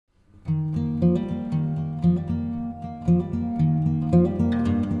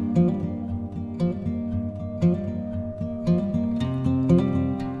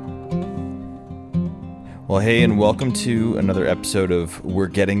Well, hey, and welcome to another episode of We're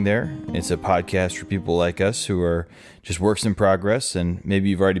Getting There. It's a podcast for people like us who are just works in progress, and maybe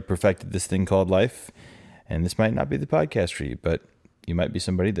you've already perfected this thing called life, and this might not be the podcast for you, but you might be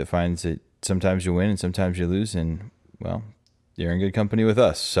somebody that finds that sometimes you win and sometimes you lose, and, well, you're in good company with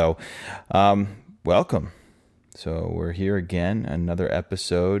us. So, welcome. So we're here again, another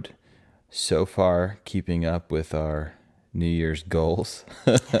episode. So far, keeping up with our New Year's goals.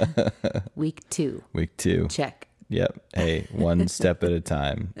 Week 2. Week 2. Check. Yep. Hey, one step at a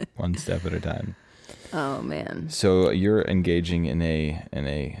time. One step at a time. Oh man. So you're engaging in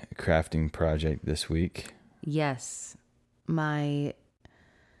a crafting project this week. Yes. My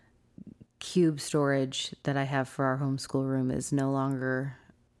cube storage that I have for our homeschool room is no longer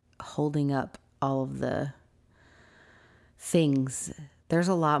holding up all of the things. There's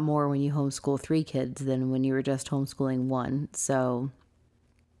a lot more when you homeschool 3 kids than when you were just homeschooling 1. So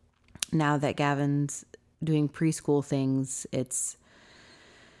now that Gavin's doing preschool things, it's,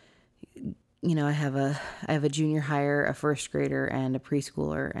 you know, I have a junior higher, a first grader, and a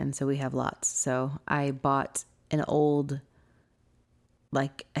preschooler, and so we have lots. So I bought an old,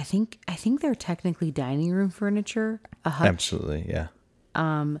 like, I think they're technically dining room furniture, a hutch. Absolutely, yeah.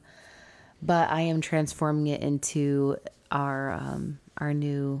 But I am transforming it into our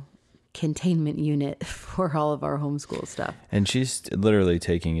new containment unit for all of our homeschool stuff. And she's literally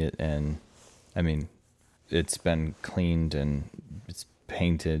taking it, and I mean, it's been cleaned and it's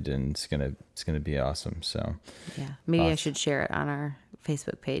painted, and it's gonna be awesome. So yeah, maybe awesome. I should share it on our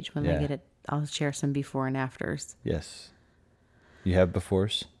Facebook page when I get it. I'll share some before and afters. Yes, you have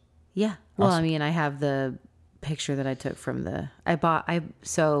befores. Yeah, well, Awesome. I mean, I have the picture that I took from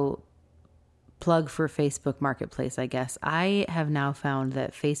plug for Facebook Marketplace, I guess. I have now found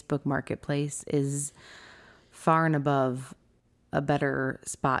that Facebook Marketplace is far and above a better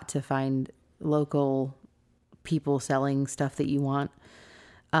spot to find local people selling stuff that you want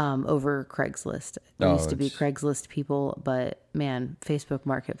over Craigslist. We used to be Craigslist people, but man, Facebook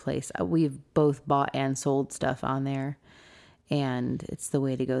Marketplace, we've both bought and sold stuff on there, and it's the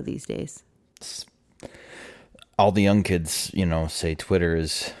way to go these days. All the young kids, say Twitter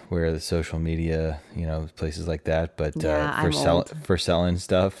is where the social media, places like that. But for selling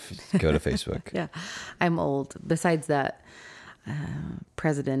stuff, go to Facebook. Yeah, I'm old. Besides that,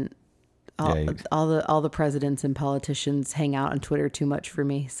 president, all the presidents and politicians hang out on Twitter too much for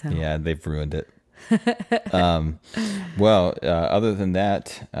me. So yeah, they've ruined it. Well, other than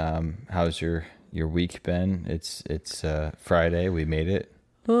that, how's your week been? It's Friday. We made it.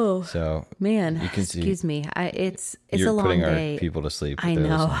 Oh, so man, you can excuse me. It's you're a long putting day. Our people to sleep. I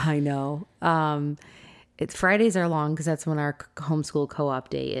know. It's Fridays are long because that's when our homeschool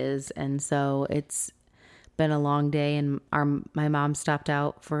co-op day is, and so it's been a long day. And my mom stopped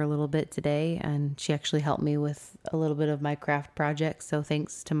out for a little bit today, and she actually helped me with a little bit of my craft project. So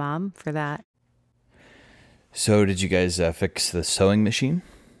thanks to Mom for that. So did you guys fix the sewing machine?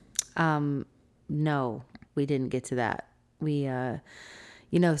 No, we didn't get to that. We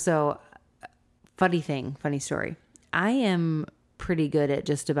so funny story. I am pretty good at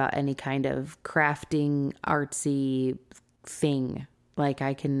just about any kind of crafting, artsy thing. Like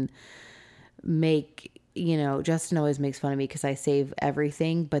I can make, Justin always makes fun of me because I save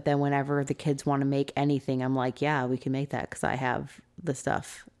everything. But then whenever the kids want to make anything, I'm like, yeah, we can make that because I have the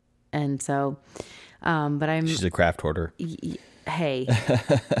stuff. And so, she's a craft hoarder. Hey,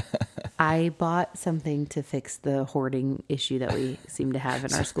 I bought something to fix the hoarding issue that we seem to have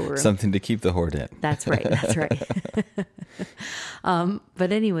in our schoolroom. Something to keep the hoard in. That's right.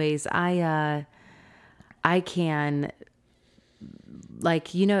 But anyways, I can, like,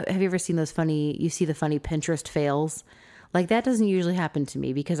 have you ever seen those you see the funny Pinterest fails? Like that doesn't usually happen to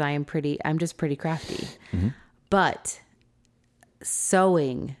me because I'm just pretty crafty. Mm-hmm. But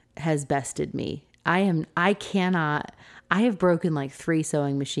sewing has bested me. I have broken like 3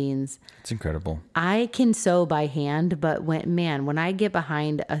 sewing machines. It's incredible. I can sew by hand, but when I get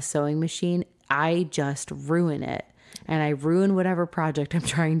behind a sewing machine, I just ruin it. And I ruin whatever project I'm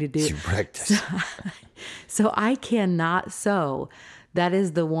trying to do. You wrecked it. So I cannot sew. That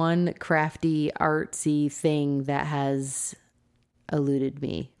is the one crafty, artsy thing that has eluded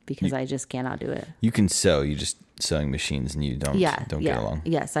me because I just cannot do it. You can sew, you just sewing machines and you don't get along.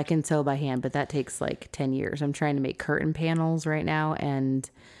 Yes, I can sew by hand, but that takes like 10 years. I'm trying to make curtain panels right now, and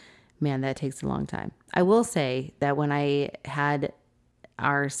man, that takes a long time. I will say that when I had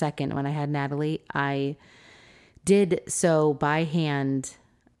Natalie, I did sew by hand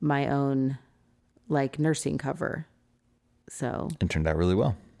my own like nursing cover. So it turned out really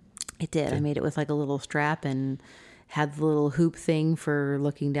well. It did. I made it with like a little strap and had the little hoop thing for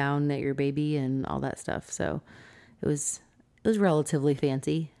looking down at your baby and all that stuff. So it was relatively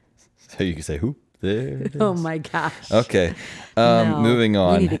fancy. So you can say whoop. There it is. Oh my gosh. Okay. No, Moving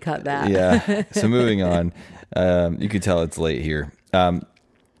on. We need to cut that. Yeah. So moving on. You can tell it's late here.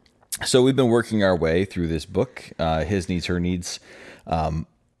 So we've been working our way through this book, His Needs, Her Needs, Building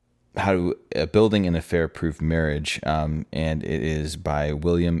an Affair-Proof Marriage, and it is by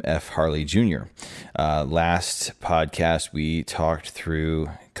William F. Harley Jr. Last podcast, we talked through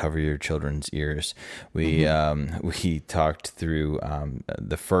Cover Your Children's Ears. We talked through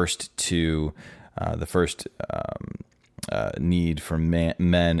the first two, need for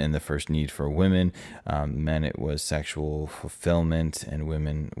men and the first need for women. Men, it was sexual fulfillment, and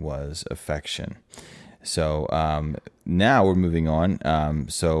women was affection. So now we're moving on.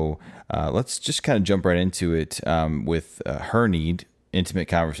 So let's just kind of jump right into it with her need, intimate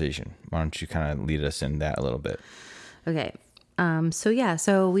conversation. Why don't you kind of lead us in that a little bit? Okay.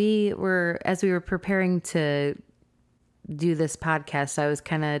 So we were, as we were preparing to do this podcast, I was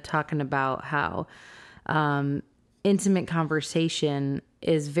kind of talking about how intimate conversation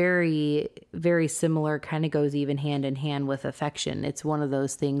is very, very similar, kind of goes even hand in hand with affection. It's one of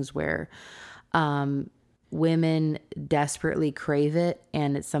those things where women desperately crave it,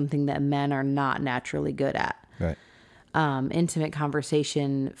 and it's something that men are not naturally good at. Right. Intimate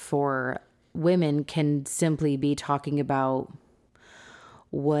conversation for women can simply be talking about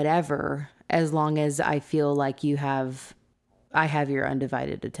whatever, as long as I feel like I have your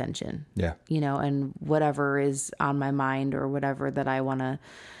undivided attention. Yeah. And whatever is on my mind or whatever I want to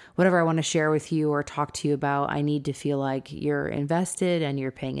share with you or talk to you about, I need to feel like you're invested and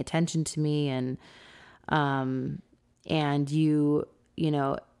you're paying attention to me. And you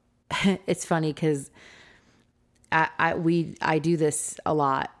it's funny because I do this a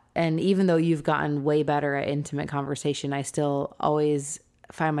lot. And even though you've gotten way better at intimate conversation, I still always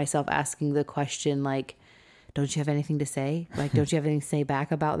find myself asking the question, like, don't you have anything to say? Like, don't you have anything to say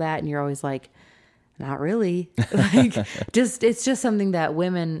back about that? And you're always like, not really. Like, it's just something that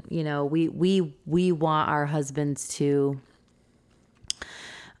women, we want our husbands to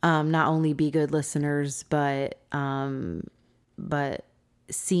not only be good listeners, but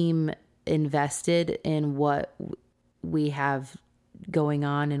seem invested in what we have going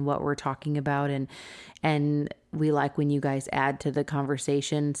on and what we're talking about. And we like when you guys add to the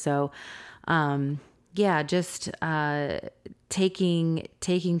conversation. So, just taking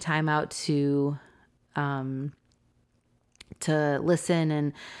time out to listen.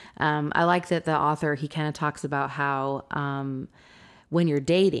 And I like that the author, he kind of talks about how when you're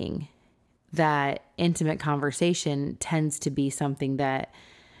dating, that intimate conversation tends to be something that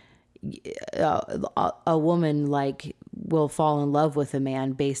a woman will fall in love with a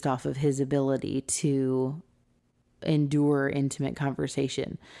man based off of his ability to endure intimate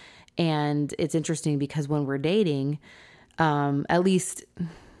conversation. And it's interesting because when we're dating, at least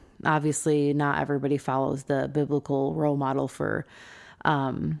obviously not everybody follows the biblical role model for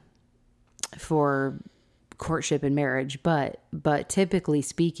courtship and marriage, but typically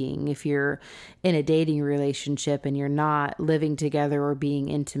speaking, if you're in a dating relationship and you're not living together or being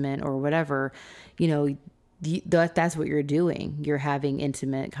intimate or whatever, that's what you're doing. You're having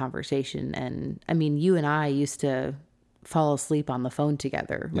intimate conversation. And I mean, you and I used to fall asleep on the phone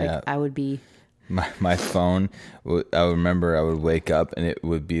together. Like, I would be my phone. I remember I would wake up and it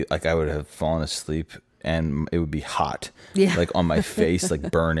would be like I would have fallen asleep and it would be hot, like on my face, like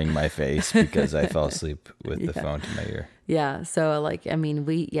burning my face because I fell asleep with the phone to my ear. Yeah. So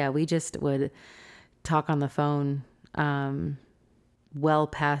we just would talk on the phone, well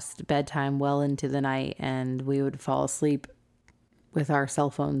past bedtime, well into the night, and we would fall asleep with our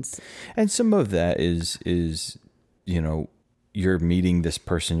cell phones. And some of that is, you're meeting this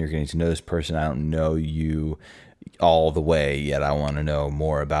person, you're getting to know this person. I don't know you all the way yet. I want to know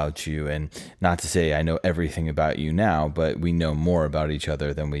more about you. And not to say I know everything about you now, but we know more about each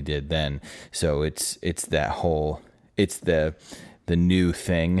other than we did then. So it's that whole, it's the new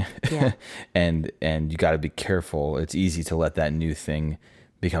thing. Yeah. and you got to be careful. It's easy to let that new thing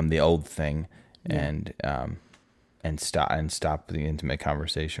become the old thing. Yeah. and stop the intimate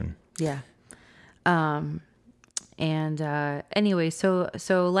conversation. Yeah. Anyway,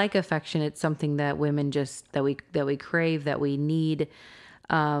 so like affection, it's something that women that we crave, that we need.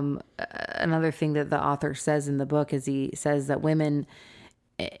 Another thing that the author says in the book is he says that women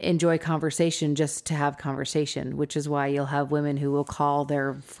enjoy conversation just to have conversation, which is why you'll have women who will call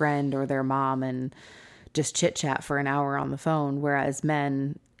their friend or their mom and just chit chat for an hour on the phone. Whereas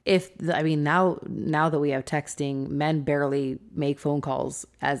men, now that we have texting, men barely make phone calls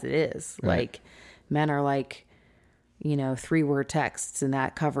as it is. Right. Like, men are like, 3-word texts, and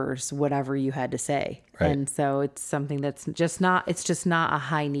that covers whatever you had to say. Right. And so it's something that's just not a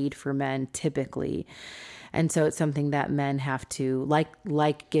high need for men typically. And so it's something that men have to,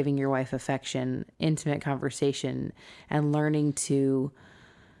 like giving your wife affection, intimate conversation, and learning to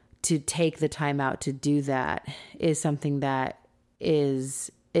take the time out to do that is something that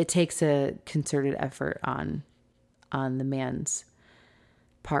it takes a concerted effort on the man's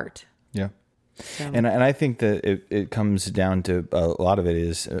part. Yeah. So. And I think that it comes down to a lot of it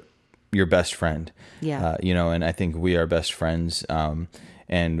is your best friend. Yeah. And I think we are best friends.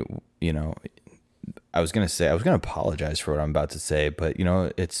 And, I was going to apologize for what I'm about to say, but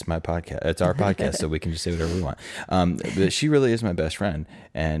it's my podcast. It's our podcast, so we can just say whatever we want. But she really is my best friend,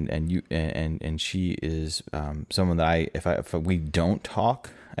 and she is someone that if we don't talk,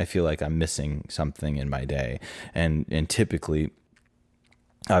 I feel like I'm missing something in my day, and typically,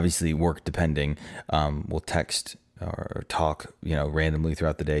 obviously, work depending, we'll text or talk, randomly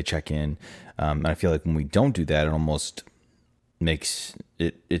throughout the day, check in. And I feel like when we don't do that, it almost makes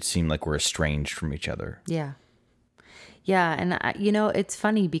it seem like we're estranged from each other. Yeah. And it's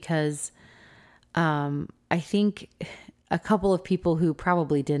funny because, I think a couple of people who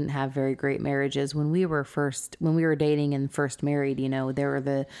probably didn't have very great marriages when we were dating and first married, there were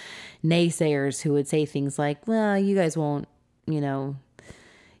the naysayers who would say things like, well, you guys won't, you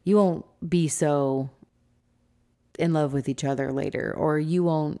won't be so in love with each other later, or you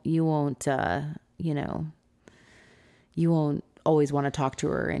won't always want to talk to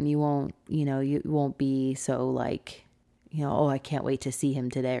her, and you won't be so like, oh, I can't wait to see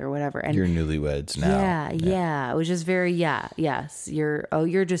him today or whatever. And you're newlyweds now. Yeah. It was just very, yes. You're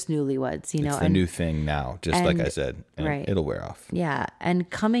just newlyweds, It's the new thing now, just like I said, and right. It'll wear off. Yeah. And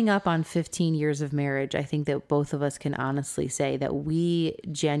coming up on 15 years of marriage, I think that both of us can honestly say that we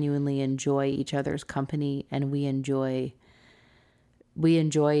genuinely enjoy each other's company, and we enjoy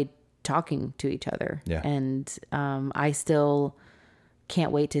talking to each other. Yeah. And I still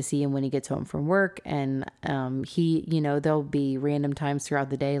can't wait to see him when he gets home from work. And he, there'll be random times throughout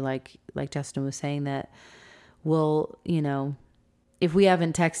the day, like Justin was saying, that we'll, if we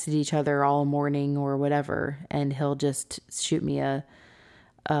haven't texted each other all morning or whatever, and he'll just shoot me a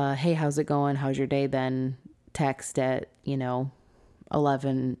hey, how's it going? How's your day been? Text at,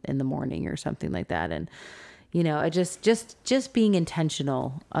 11 in the morning or something like that. And just being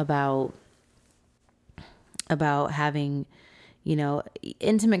intentional about having,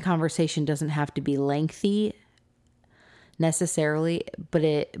 intimate conversation doesn't have to be lengthy necessarily, but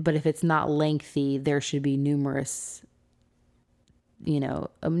if it's not lengthy, there should be numerous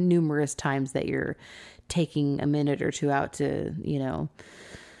times that you're taking a minute or two out to,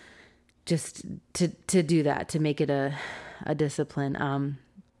 just to do that, to make it a discipline.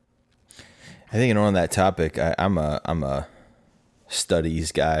 I think on that topic, I'm a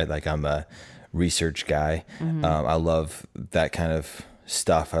studies guy. Like, I'm a research guy. Mm-hmm. I love that kind of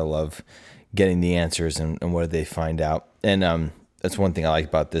stuff. I love getting the answers and what do they find out. And that's one thing I like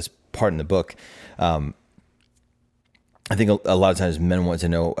about this part in the book. I think a lot of times men want to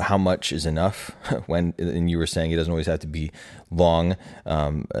know how much is enough and you were saying it doesn't always have to be long.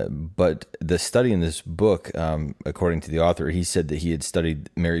 But the study in this book, according to the author, he said that he had studied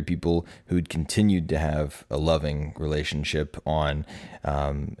married people who'd continued to have a loving relationship on,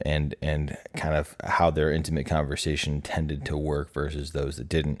 and kind of how their intimate conversation tended to work versus those that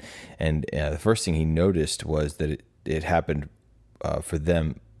didn't. And the first thing he noticed was that it happened for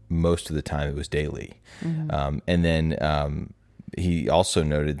them. Most of the time it was daily. Mm-hmm. And then he also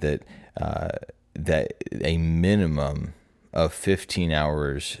noted that that a minimum of 15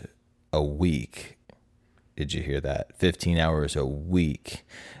 hours a week, did you hear that? 15 hours a week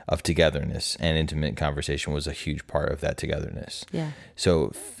of togetherness and intimate conversation was a huge part of that togetherness. Yeah.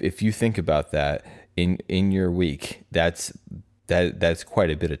 So if you think about that in your week, that's quite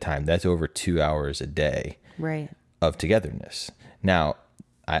a bit of time. That's over 2 hours a day, right, of togetherness. Now,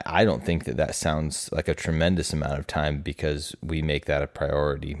 I don't think that sounds like a tremendous amount of time because we make that a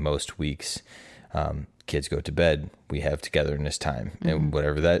priority most weeks. Kids go to bed, we have togetherness time, mm-hmm. and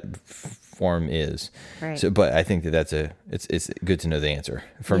whatever that form is. Right. So, but I think that it's good to know the answer.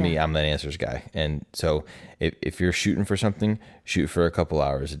 For me, I'm an answers guy, and so if you're shooting for something, shoot for a couple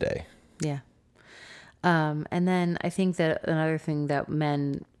hours a day. Yeah. And then I think that another thing that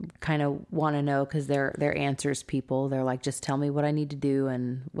men kind of want to know, because they're answers people, they're like, just tell me what I need to do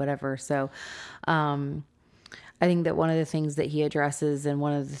and whatever. So, I think that one of the things that he addresses, and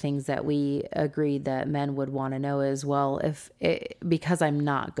one of the things that we agreed that men would want to know is, well, because I'm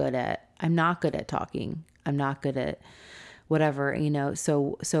not good at talking, I'm not good at whatever,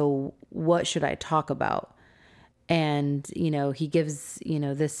 so what should I talk about? And, he gives,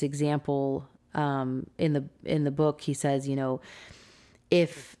 this example, in the book. He says,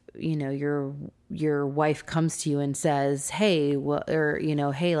 if, your wife comes to you and says, hey, well, or,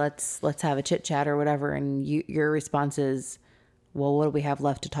 hey, let's have a chit chat or whatever. And your response is, well, what do we have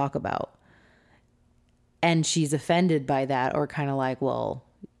left to talk about? And she's offended by that, or kind of like, well,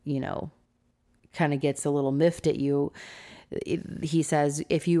 kind of gets a little miffed at you. He says,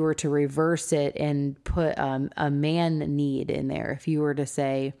 if you were to reverse it and put a man need in there, if you were to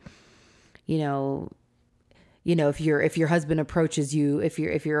say, if your husband approaches you, if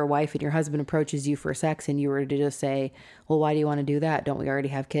you're a wife and your husband approaches you for sex, and you were to just say, well, why do you want to do that? Don't we already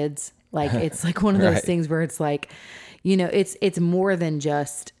have kids? Like, it's like one of those Right. things where it's like, it's more than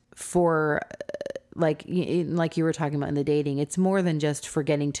just for, like you were talking about in the dating. It's more than just for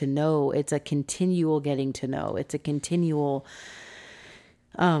getting to know. It's a continual getting to know. It's a continual,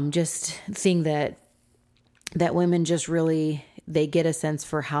 just thing that women just really, they get a sense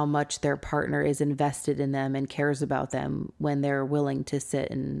for how much their partner is invested in them and cares about them when they're willing to sit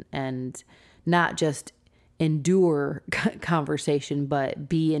and not just endure conversation, but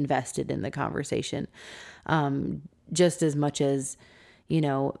be invested in the conversation. Just as much as,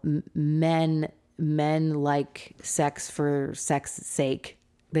 men like sex for sex's sake.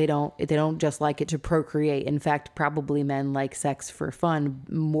 They don't just like it to procreate. In fact, probably men like sex for fun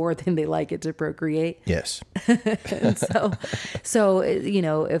more than they like it to procreate. Yes. And so,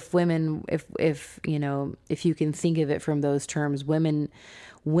 if women, if you can think of it from those terms,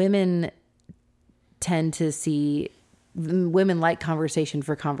 women tend to see, women like conversation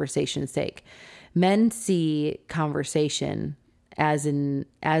for conversation's sake. Men see conversation as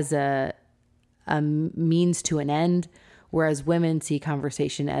a means to an end, whereas women see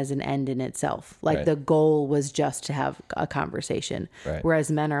conversation as an end in itself. Like, Right. the goal was just to have a conversation. Right.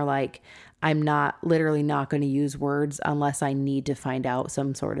 Whereas men are like, I'm literally not going to use words unless I need to find out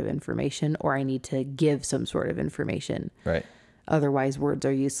some sort of information, or I need to give some sort of information. Right. Otherwise, words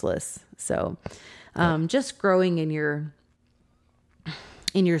are useless. So, just growing in your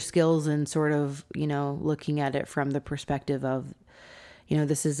skills, and sort of, looking at it from the perspective of,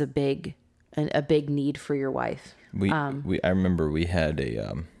 this is a big need for your wife. I remember we had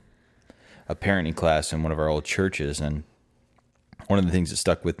a parenting class in one of our old churches, and one of the things that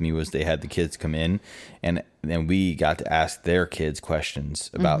stuck with me was they had the kids come in, and then we got to ask their kids questions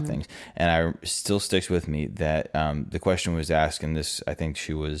about things. And still sticks with me that the question was asked, and this, I think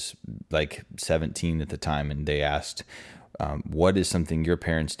she was like 17 at the time, and they asked, what is something your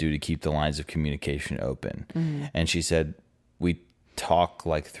parents do to keep the lines of communication open? And she said, we talk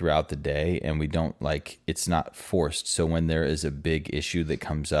like throughout the day, and we don't, like, it's not forced. So when there is a big issue that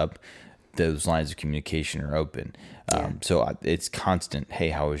comes up, those lines of communication are open. So it's constant. Hey,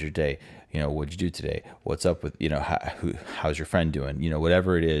 how was your day? What'd you do today? What's up with, how's your friend doing?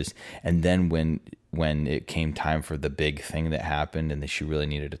 Whatever it is. And then when it came time for the big thing that happened, and that she really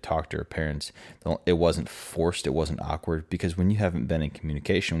needed to talk to her parents, it wasn't forced. It wasn't awkward, because when you haven't been in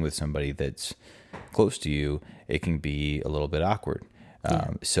communication with somebody that's close to you, it can be a little bit awkward.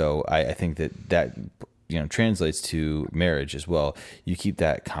 So I think that translates to marriage as well. You keep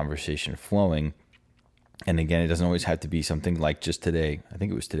that conversation flowing. And again, it doesn't always have to be something like just today. I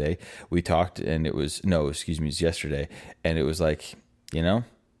think it was today we talked, and it was yesterday. And it was like,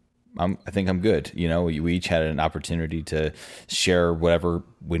 I think I'm good. We each had an opportunity to share whatever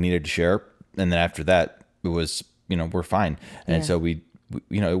we needed to share. And then after that, it was, we're fine. And so we,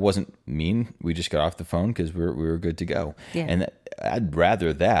 it wasn't mean. We just got off the phone because we were good to go. Yeah. And I'd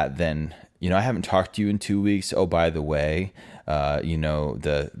rather that than, I haven't talked to you in 2 weeks. Oh, by the way,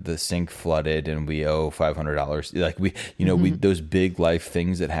 the sink flooded and we owe $500. Like we those big life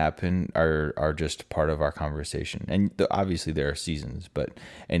things that happen are just part of our conversation. And obviously there are seasons, but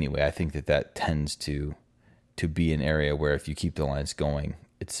anyway, I think that tends to be an area where if you keep the lines going,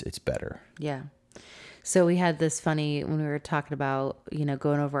 it's better. Yeah. So we had this funny, when we were talking about,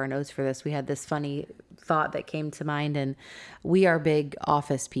 going over our notes for this, we had this funny thought that came to mind, and we are big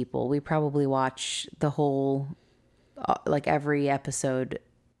Office people. We probably watch the whole, like every episode.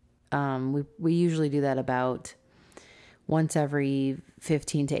 We usually do that about once every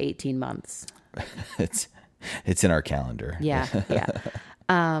 15 to 18 months. It's in our calendar. Yeah.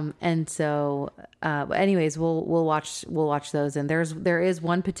 And so, but anyways, we'll watch those. And there is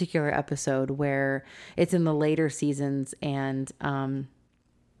one particular episode where it's in the later seasons. And,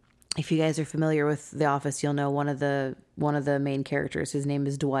 if you guys are familiar with The Office, you'll know one of the main characters, his name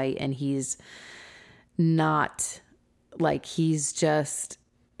is Dwight, and he's not like, he's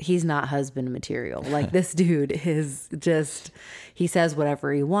he's not husband material. Like this dude is just, he says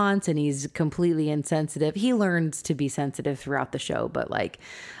whatever he wants and he's completely insensitive. He learns to be sensitive throughout the show, but like,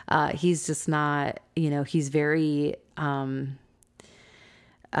 he's just not, he's very,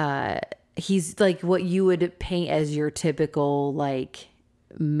 he's like what you would paint as your typical like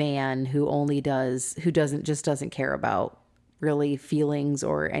man who doesn't care about really feelings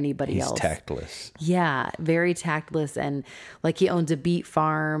or anybody else. He's tactless. Yeah, very tactless. And like he owns a beet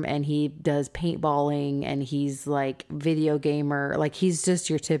farm and he does paintballing and he's like video gamer. Like he's just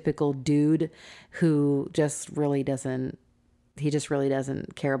your typical dude who just really doesn't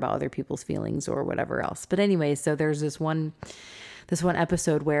care about other people's feelings or whatever else. But anyway, so there's this one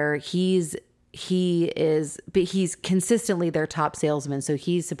episode where he's consistently their top salesman. So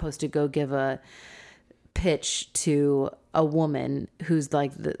he's supposed to go give a pitch to a woman who's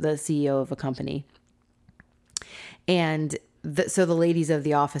like the CEO of a company. And so the ladies of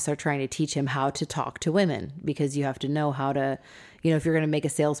the office are trying to teach him how to talk to women, because you have to know how to, if you're going to make a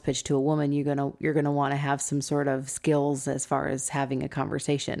sales pitch to a woman, you're going to want to have some sort of skills as far as having a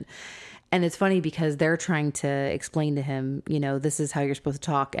conversation. And it's funny because they're trying to explain to him, this is how you're supposed to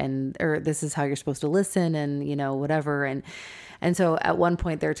talk or this is how you're supposed to listen and, whatever. And so at one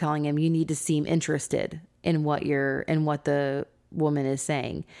point they're telling him, you need to seem interested in what the woman is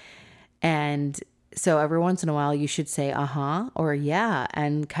saying. And so every once in a while you should say, uh-huh, or yeah,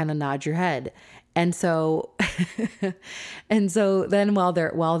 and kind of nod your head. And so, then while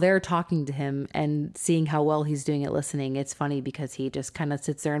they're talking to him and seeing how well he's doing at listening, it's funny because he just kind of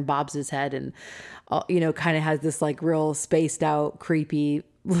sits there and bobs his head and, kind of has this like real spaced out, creepy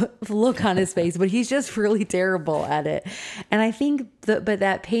look on his face, but he's just really terrible at it. And I think but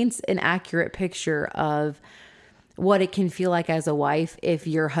that paints an accurate picture of what it can feel like as a wife if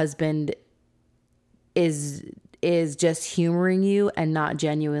your husband is just humoring you and not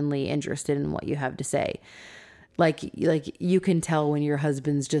genuinely interested in what you have to say. Like you can tell when your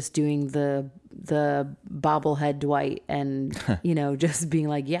husband's just doing the bobblehead Dwight and, just being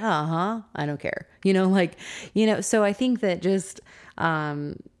like, yeah, uh-huh, I don't care. So I think that just,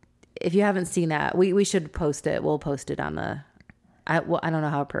 if you haven't seen that, we should post it. We'll post it on I don't know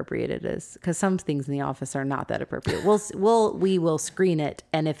how appropriate it is because some things in the office are not that appropriate. We will screen it.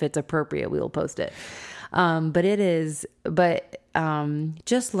 And if it's appropriate, we will post it.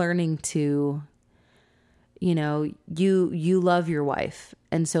 Just learning to, you love your wife.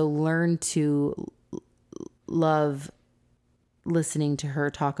 And so learn to love listening to her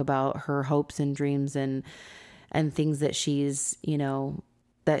talk about her hopes and dreams and things that she's,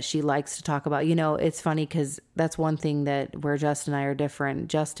 that she likes to talk about. It's funny because that's one thing where Justin and I are different.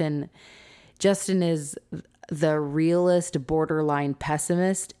 Justin is the realist, borderline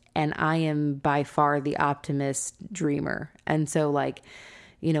pessimist, and I am by far the optimist dreamer. And so like,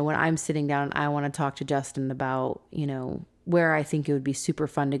 when I'm sitting down, I want to talk to Justin about, where I think it would be super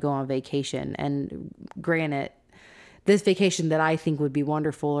fun to go on vacation. And granted, this vacation that I think would be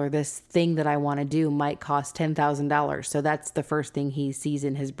wonderful or this thing that I want to do might cost $10,000. So that's the first thing he sees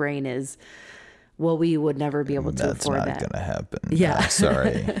in his brain is, well, we would never be able to afford that. That's not going to happen. Yeah.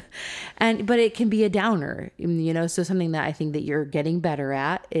 Sorry. But it can be a downer, so something that I think that you're getting better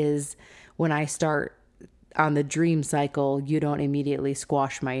at is when I start on the dream cycle, you don't immediately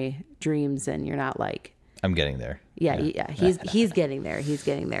squash my dreams and you're not like, I'm getting there. Yeah. He's getting there. He's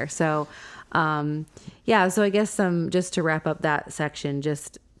getting there. So, so I guess just to wrap up that section,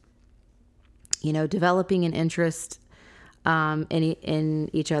 just, developing an interest, in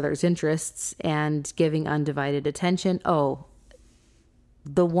each other's interests and giving undivided attention. Oh,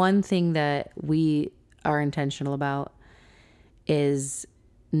 the one thing that we are intentional about is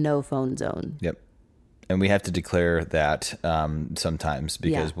no phone zone. Yep. And we have to declare that sometimes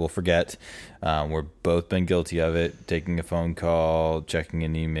because we'll forget. We're both been guilty of it, taking a phone call, checking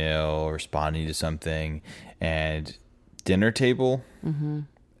an email, responding to something. And dinner table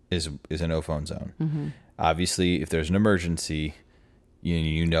is a no phone zone. Mm-hmm. Obviously, if there's an emergency,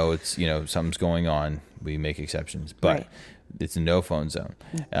 it's, something's going on, we make exceptions. But it's a no phone zone.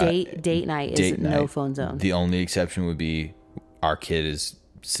 Date night is no phone zone. The only exception would be our kid is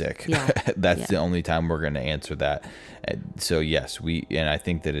sick. Yeah. That's the only time we're going to answer that. So yes, and I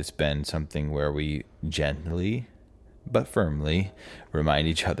think that it's been something where we gently but firmly remind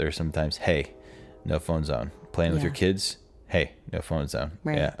each other sometimes, hey, no phone zone. Playing with your kids, hey, no phone zone.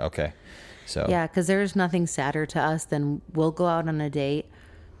 Right. Yeah, okay. So yeah, because there's nothing sadder to us than we'll go out on a date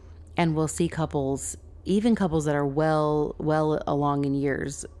and we'll see couples, even couples that are well along in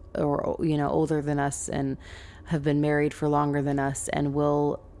years or older than us and have been married for longer than us, and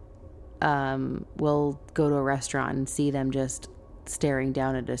we'll go to a restaurant and see them just staring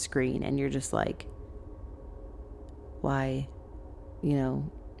down at a screen, and you're just like, why, you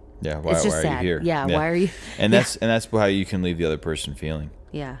know? Yeah. Why It's just are you sad. here? Yeah, why are you? And that's how you can leave the other person feeling.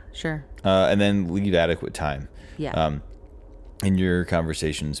 Yeah, sure. And then leave adequate time. Yeah. In your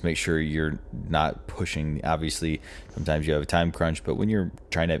conversations, make sure you're not pushing. Obviously, sometimes you have a time crunch, but when you're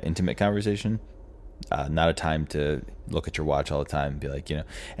trying to have intimate conversation, not a time to look at your watch all the time and be like,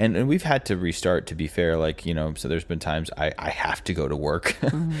 and we've had to restart, to be fair, like, so there's been times I have to go to work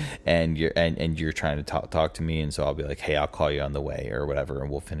and you're trying to talk to me. And so I'll be like, hey, I'll call you on the way or whatever, and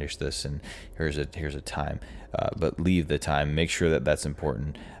we'll finish this. And here's a time, but leave the time, make sure that that's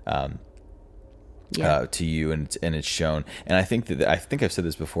important. To you, and it's shown. And I think I've said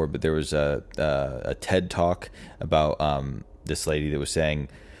this before, but there was a TED talk about this lady that was saying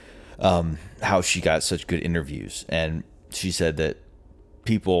how she got such good interviews, and she said that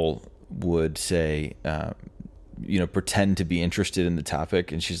people would say, pretend to be interested in the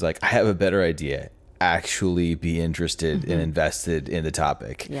topic, and she's like, I have a better idea. Actually be interested and invested in the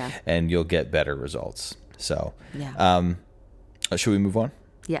topic, and you'll get better results. So, should we move on?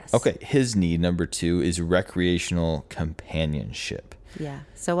 Yes. Okay. His need, number 2, is recreational companionship. Yeah.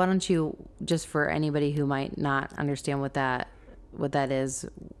 So why don't you, just for anybody who might not understand what that is,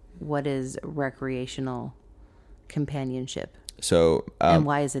 what is recreational companionship? So, and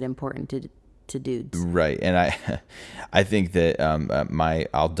why is it important to dudes? Right. And I think that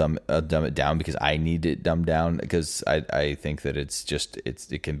I'll dumb it down because I need it dumbed down, because I think that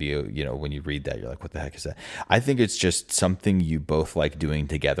it can be when you read that, you're like, what the heck is that? I think it's just something you both like doing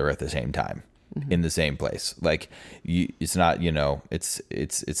together at the same time. In the same place. Like it's not,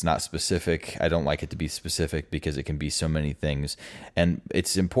 it's not specific. I don't like it to be specific because it can be so many things, and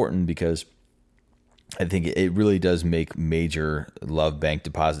it's important because I think it really does make major love bank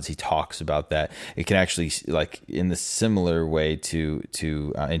deposits. He talks about that. It can actually, like, in the similar way to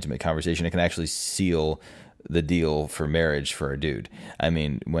intimate conversation, it can actually seal the deal for marriage for a dude. I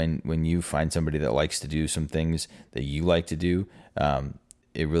mean, when you find somebody that likes to do some things that you like to do,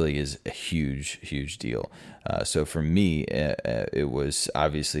 it really is a huge, huge deal. So for me, it was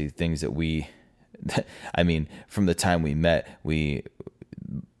obviously things that I mean, from the time we met,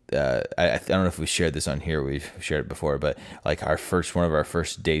 I don't know if we shared this on here. We've shared it before, but like one of our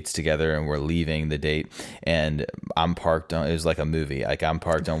first dates together, and we're leaving the date, and I'm parked on, it was like a movie. Like I'm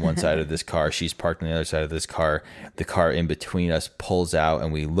parked on one side of this car, she's parked on the other side of this car. The car in between us pulls out,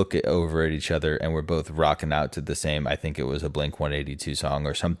 and we look over at each other, and we're both rocking out to the same, I think it was a Blink-182 song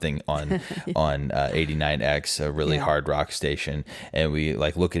or something on 89X, a really hard rock station. And we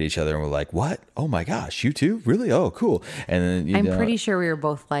like look at each other and we're like, what? Oh my gosh, you too? Really? Oh, cool. And then, I'm pretty sure we were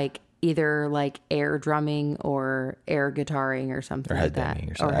both like either like air drumming or air guitaring or something, or like that.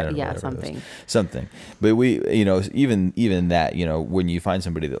 Or something. I don't know, something. But we, even that, when you find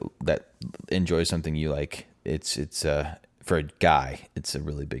somebody that enjoys something you like, it's for a guy, it's a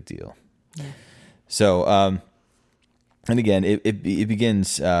really big deal. Yeah. So, and again, it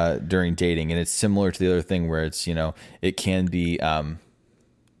begins during dating, and it's similar to the other thing where it's, it can be, I'm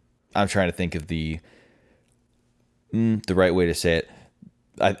trying to think of the right way to say it.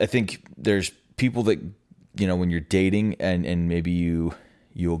 I think there's people that, when you're dating and maybe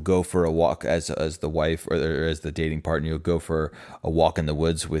you'll go for a walk as the wife or as the dating partner, you'll go for a walk in the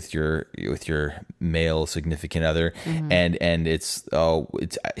woods with your male significant other. And it's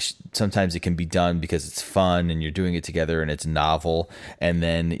sometimes it can be done because it's fun and you're doing it together and it's novel. And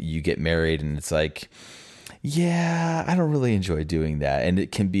then you get married and it's like, yeah, I don't really enjoy doing that. And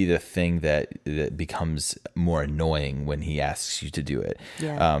it can be the thing that becomes more annoying when he asks you to do it.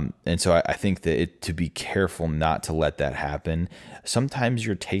 Yeah. And so I think that to be careful not to let that happen. Sometimes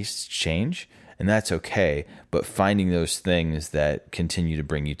your tastes change, and that's okay. But finding those things that continue to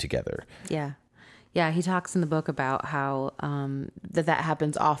bring you together. Yeah. Yeah. He talks in the book about how that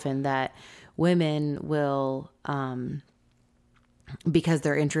happens often, that women will, because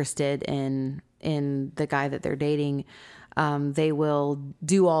they're interested in the guy that they're dating, they will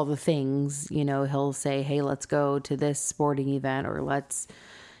do all the things. He'll say, hey, let's go to this sporting event, or let's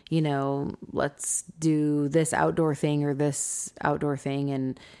do this outdoor thing or this outdoor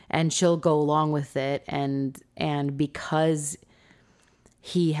thing. And she'll go along with it. And because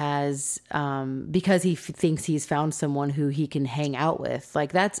he has, because he thinks he's found someone who he can hang out with.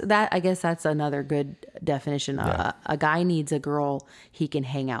 Like I guess that's another good definition. Yeah. A guy needs a girl he can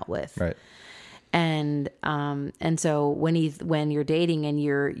hang out with. Right. And so when you're dating and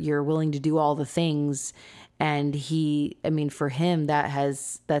you're willing to do all the things, and for him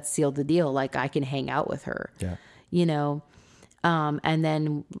that's sealed the deal. Like, I can hang out with her. Yeah. And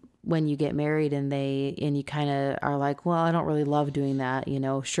then when you get married and you kind of are like, well, I don't really love doing that.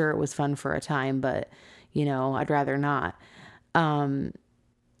 Sure, it was fun for a time, but I'd rather not. And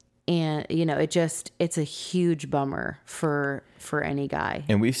it's a huge bummer for any guy.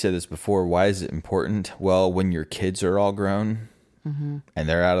 And we've said this before. Why is it important? Well, when your kids are all grown and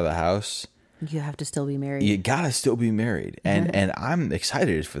they're out of the house, you have to still be married. You gotta still be married, and I'm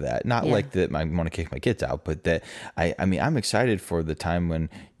excited for that. Not like that I want to kick my kids out, but that I'm excited for the time when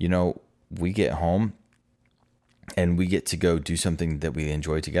we get home and we get to go do something that we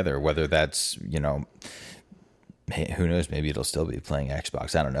enjoy together. Whether that's who knows, maybe it'll still be playing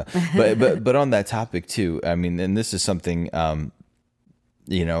Xbox. I don't know, but on that topic too. I mean, and this is something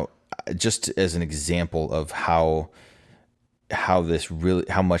just as an example of how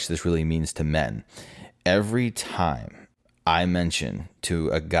much this really means to men. Every time I mention to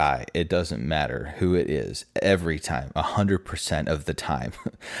a guy, it doesn't matter who it is, every time, 100% of the time,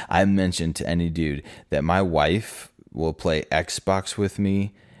 I mention to any dude that my wife will play Xbox with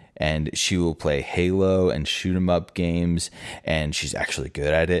me, and she will play Halo and shoot 'em up games, and she's actually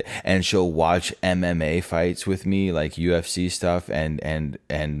good at it, and she'll watch MMA fights with me, like UFC stuff and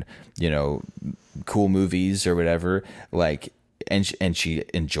cool movies or whatever, like, and she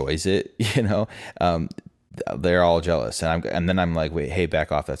enjoys it, they're all jealous, and then I'm like, wait, hey,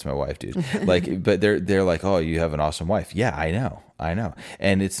 back off, that's my wife, dude. Like, but they're like, oh, you have an awesome wife. Yeah, I know,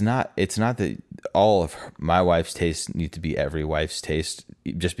 and it's not that all of my wife's tastes need to be every wife's taste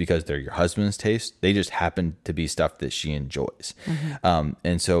just because they're your husband's taste. They just happen to be stuff that she enjoys.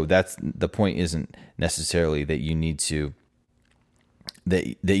 And so that's the point. Isn't necessarily that you need to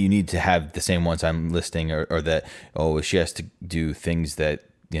have the same ones I'm listing, or that, oh, she has to do things that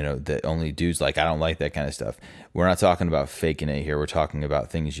that only dudes like. I don't like that kind of stuff. We're not talking about faking it here. We're talking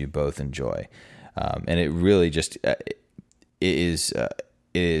about things you both enjoy. And it really just is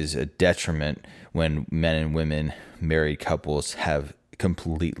a detriment when men and women, married couples, have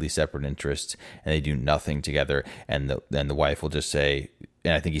completely separate interests and they do nothing together. And the wife will just say,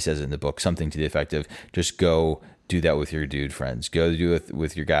 and I think he says it in the book, something to the effect of, just go do that with your dude friends, go do it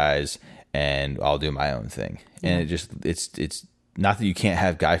with your guys, and I'll do my own thing. And it's not that you can't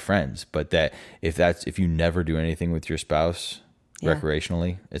have guy friends, but that if you never do anything with your spouse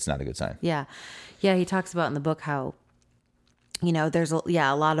recreationally, it's not a good sign. Yeah. He talks about in the book how, there's a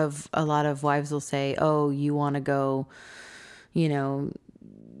lot of wives will say, oh, you want to go,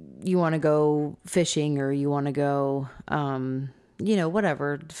 fishing, or you want to go,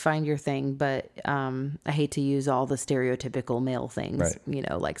 whatever, find your thing. But I hate to use all the stereotypical male things,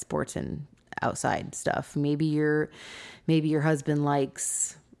 right, like sports and outside stuff. Maybe your husband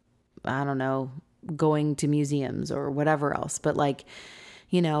likes, I don't know, going to museums or whatever else. But like,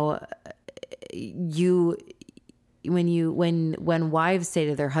 when wives say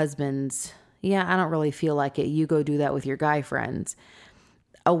to their husbands, yeah, I don't really feel like it, you go do that with your guy friends.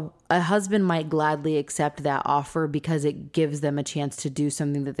 A husband might gladly accept that offer because it gives them a chance to do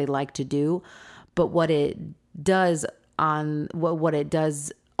something that they like to do. But what it does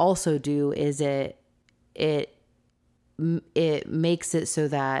also do is it makes it so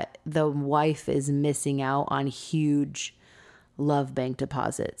that the wife is missing out on huge love bank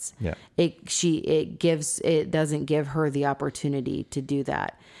deposits. Yeah. It doesn't give her the opportunity to do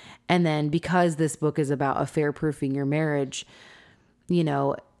that. And then because this book is about affair proofing your marriage, it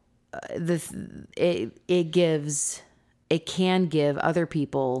can give other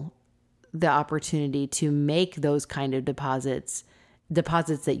people the opportunity to make those kind of deposits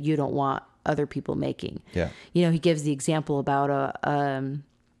that you don't want other people making. Yeah. He gives the example about a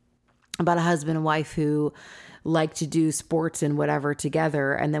husband and wife who like to do sports and whatever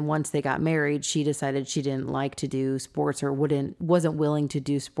together, and then once they got married, she decided she didn't like to do sports, or wasn't willing to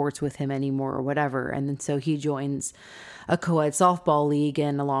do sports with him anymore or whatever. And then so he joins a co-ed softball league,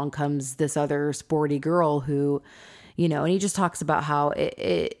 and along comes this other sporty girl who, and he just talks about how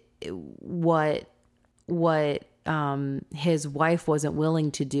what his wife wasn't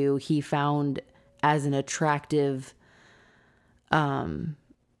willing to do, he found as an attractive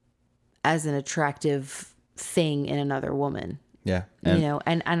thing in another woman. Yeah.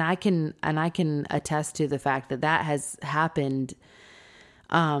 And I can attest to the fact that has happened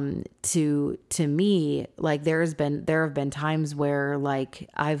to me. Like there have been times where like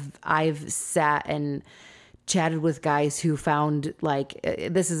I've sat and chatted with guys who found, like,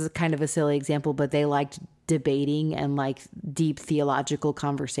 this is kind of a silly example, but they liked debating and like deep theological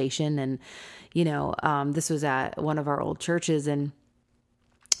conversation. And, this was at one of our old churches, and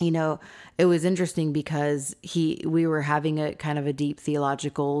it was interesting because we were having a kind of a deep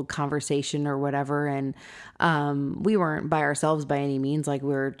theological conversation or whatever. And, we weren't by ourselves by any means. Like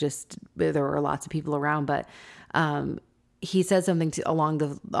there were lots of people around, but, he said something along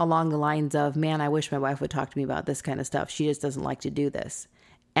the lines of, man, I wish my wife would talk to me about this kind of stuff. She just doesn't like to do this.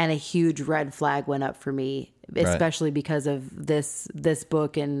 And a huge red flag went up for me, especially because of this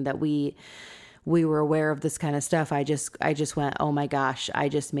book, and that we were aware of this kind of stuff. I just went, oh my gosh, I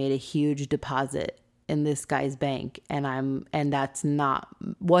just made a huge deposit in this guy's bank, and that's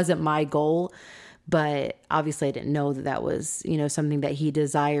wasn't my goal, but obviously I didn't know that was, something that he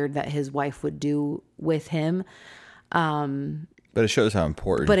desired that his wife would do with him. But it shows how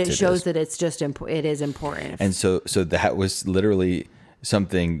important. But it shows that it's just it is important. And so that was literally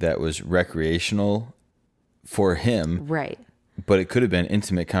something that was recreational for him, right? But it could have been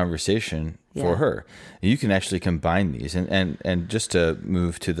intimate conversation for her. You can actually combine these, and just to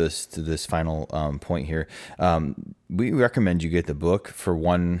move to this final point here, we recommend you get the book for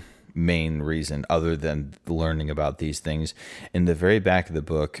one main reason other than learning about these things. In the very back of the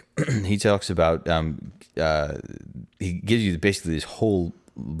book, he talks about he gives you basically this whole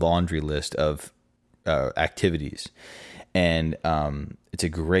laundry list of activities, and it's a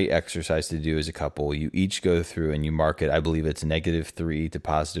great exercise to do as a couple. You each go through and you mark it. I believe it's -3 to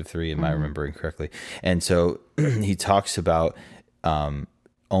 +3. Am I remembering correctly? And so he talks about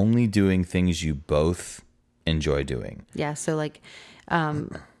only doing things you both enjoy doing. Yeah. So like, so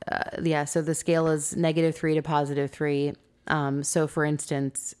the scale is -3 to +3. So for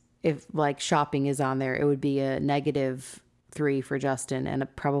instance, if like shopping is on there, it would be a -3 for Justin and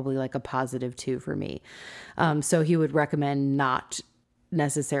probably like a +2 for me. So he would recommend not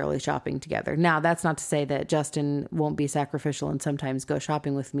necessarily shopping together. Now, that's not to say that Justin won't be sacrificial and sometimes go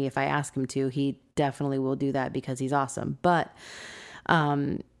shopping with me if I ask him to. He definitely will do that because he's awesome. But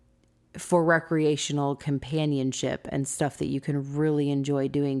for recreational companionship and stuff that you can really enjoy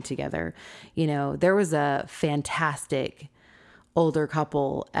doing together, there was a fantastic older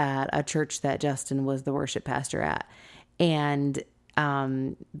couple at a church that Justin was the worship pastor at. And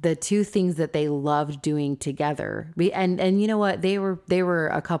the two things that they loved doing together, and you know what, they were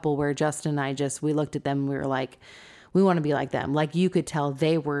a couple where Justin and I we looked at them and we were like, we want to be like them. Like you could tell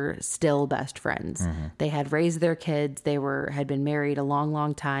they were still best friends. Mm-hmm. They had raised their kids. They had been married a long,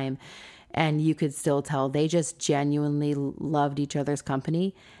 long time. And you could still tell they just genuinely loved each other's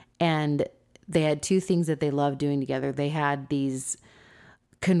company. And they had two things that they loved doing together. They had these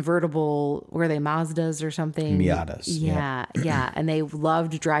convertible, were they Mazdas or something? Miatas. Yeah. And they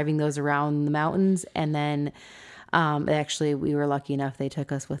loved driving those around the mountains. And then actually we were lucky enough they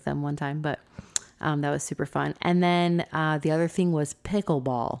took us with them one time, but that was super fun. And then the other thing was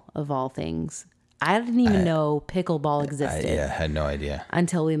pickleball, of all things. I didn't even know pickleball existed. I had no idea.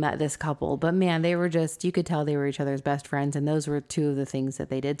 Until we met this couple. But man, they were you could tell they were each other's best friends. And those were two of the things that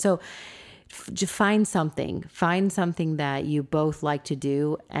they did. So just find something that you both like to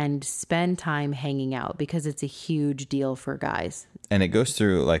do and spend time hanging out, because it's a huge deal for guys. And it goes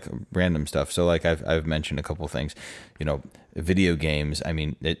through like random stuff. So like I've mentioned a couple of things, video games. I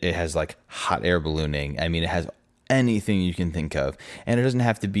mean, it has like hot air ballooning. I mean, it has anything you can think of, and it doesn't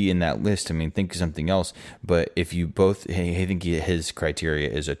have to be in that list. I mean, think of something else. But if you both, I think his criteria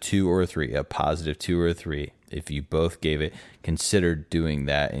is a 2 or a 3, a positive 2 or a 3. If you both gave it, consider doing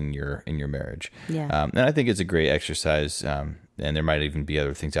that in your marriage. Yeah. And I think it's a great exercise. And there might even be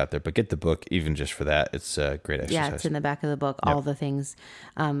other things out there, but get the book even just for that. It's a great exercise. Yeah, it's in the back of the book, all the things.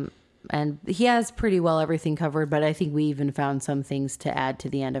 And he has pretty well everything covered, but I think we even found some things to add to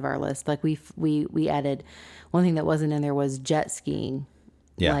the end of our list. Like we added one thing that wasn't in there was jet skiing.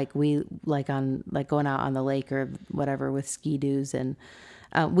 Yeah. Like going out on the lake or whatever with ski-doos. And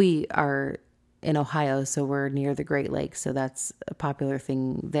we are in Ohio, so we're near the Great Lakes. So that's a popular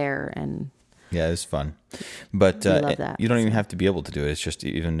thing there. And yeah, it's fun, but love that. You don't even have to be able to do it. It's just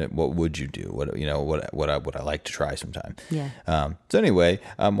even what would you do? What I like to try sometime. Yeah. So anyway,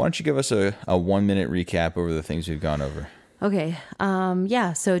 why don't you give us a 1-minute recap over the things we've gone over? Okay.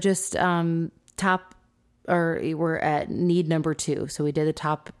 Yeah. So just we're at need number 2. So we did the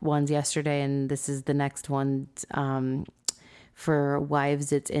top ones yesterday, and this is the next one. For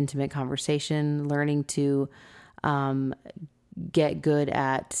wives, it's intimate conversation, learning to get good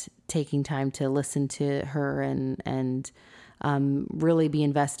at taking time to listen to her and really be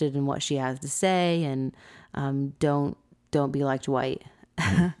invested in what she has to say, and don't be like Dwight.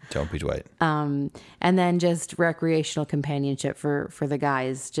 Don't be Dwight. And then just recreational companionship for the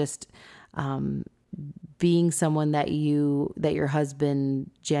guys. Just being someone that your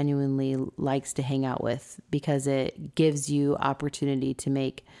husband genuinely likes to hang out with, because it gives you opportunity to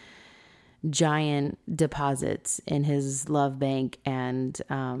make giant deposits in his love bank, and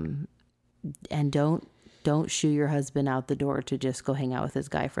don't shoo your husband out the door to just go hang out with his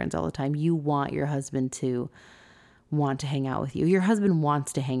guy friends all the time. You want your husband to want to hang out with you. Your husband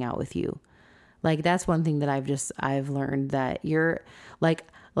wants to hang out with you. Like, that's one thing that I've learned, that you're like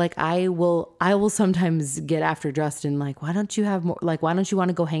I will sometimes get after Justin, like, why don't you have more, like, why don't you want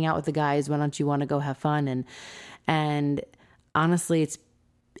to go hang out with the guys? Why don't you want to go have fun? And honestly,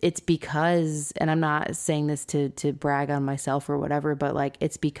 it's because, and I'm not saying this to brag on myself or whatever, but like,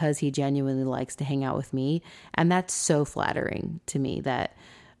 it's because he genuinely likes to hang out with me. And that's so flattering to me, that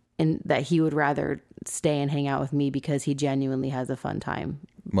he would rather stay and hang out with me because he genuinely has a fun time.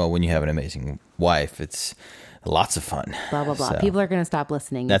 Well, when you have an amazing wife, it's lots of fun. Blah, blah, blah. So, people are going to stop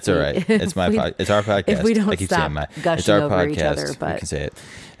listening. That's all right. It's it's our podcast. If we don't I keep stop saying gushing it's our over podcast. each other, but we can say it.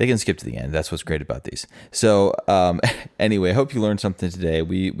 They can skip to the end. That's what's great about these. So anyway, I hope you learned something today.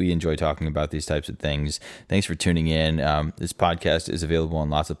 We enjoy talking about these types of things. Thanks for tuning in. This podcast is available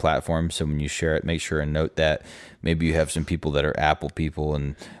on lots of platforms. So when you share it, make sure and note that maybe you have some people that are Apple people,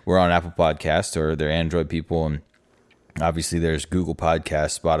 and we're on Apple Podcasts, or they're Android people, and obviously there's Google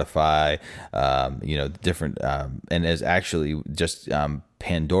Podcasts, Spotify, different, and as actually just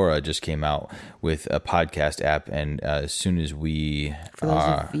Pandora just came out with a podcast app, and as soon as we for those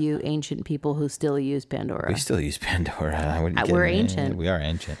of you ancient people who still use Pandora, we still use Pandora. We're ancient. We are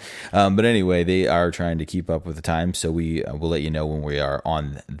ancient. But anyway, they are trying to keep up with the times, so we will let you know when we are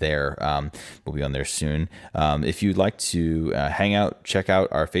on there. We'll be on there soon. If you'd like to hang out, check out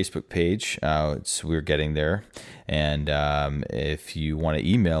our Facebook page. We're Getting There. And if you want to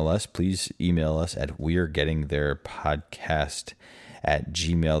email us, please email us at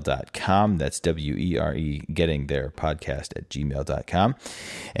we'regettingtherepodcast@gmail.com. That's WERE Getting There Podcast@gmail.com.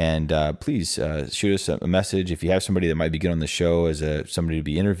 And please shoot us a message if you have somebody that might be good on the show as somebody to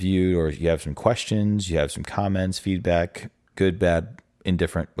be interviewed, or if you have some questions, you have some comments, feedback, good, bad,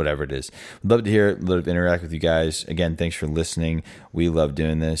 indifferent, whatever it is. We'd love to hear it, love to interact with you guys. Again, thanks for listening. We love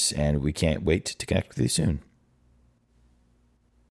doing this, and we can't wait to connect with you soon.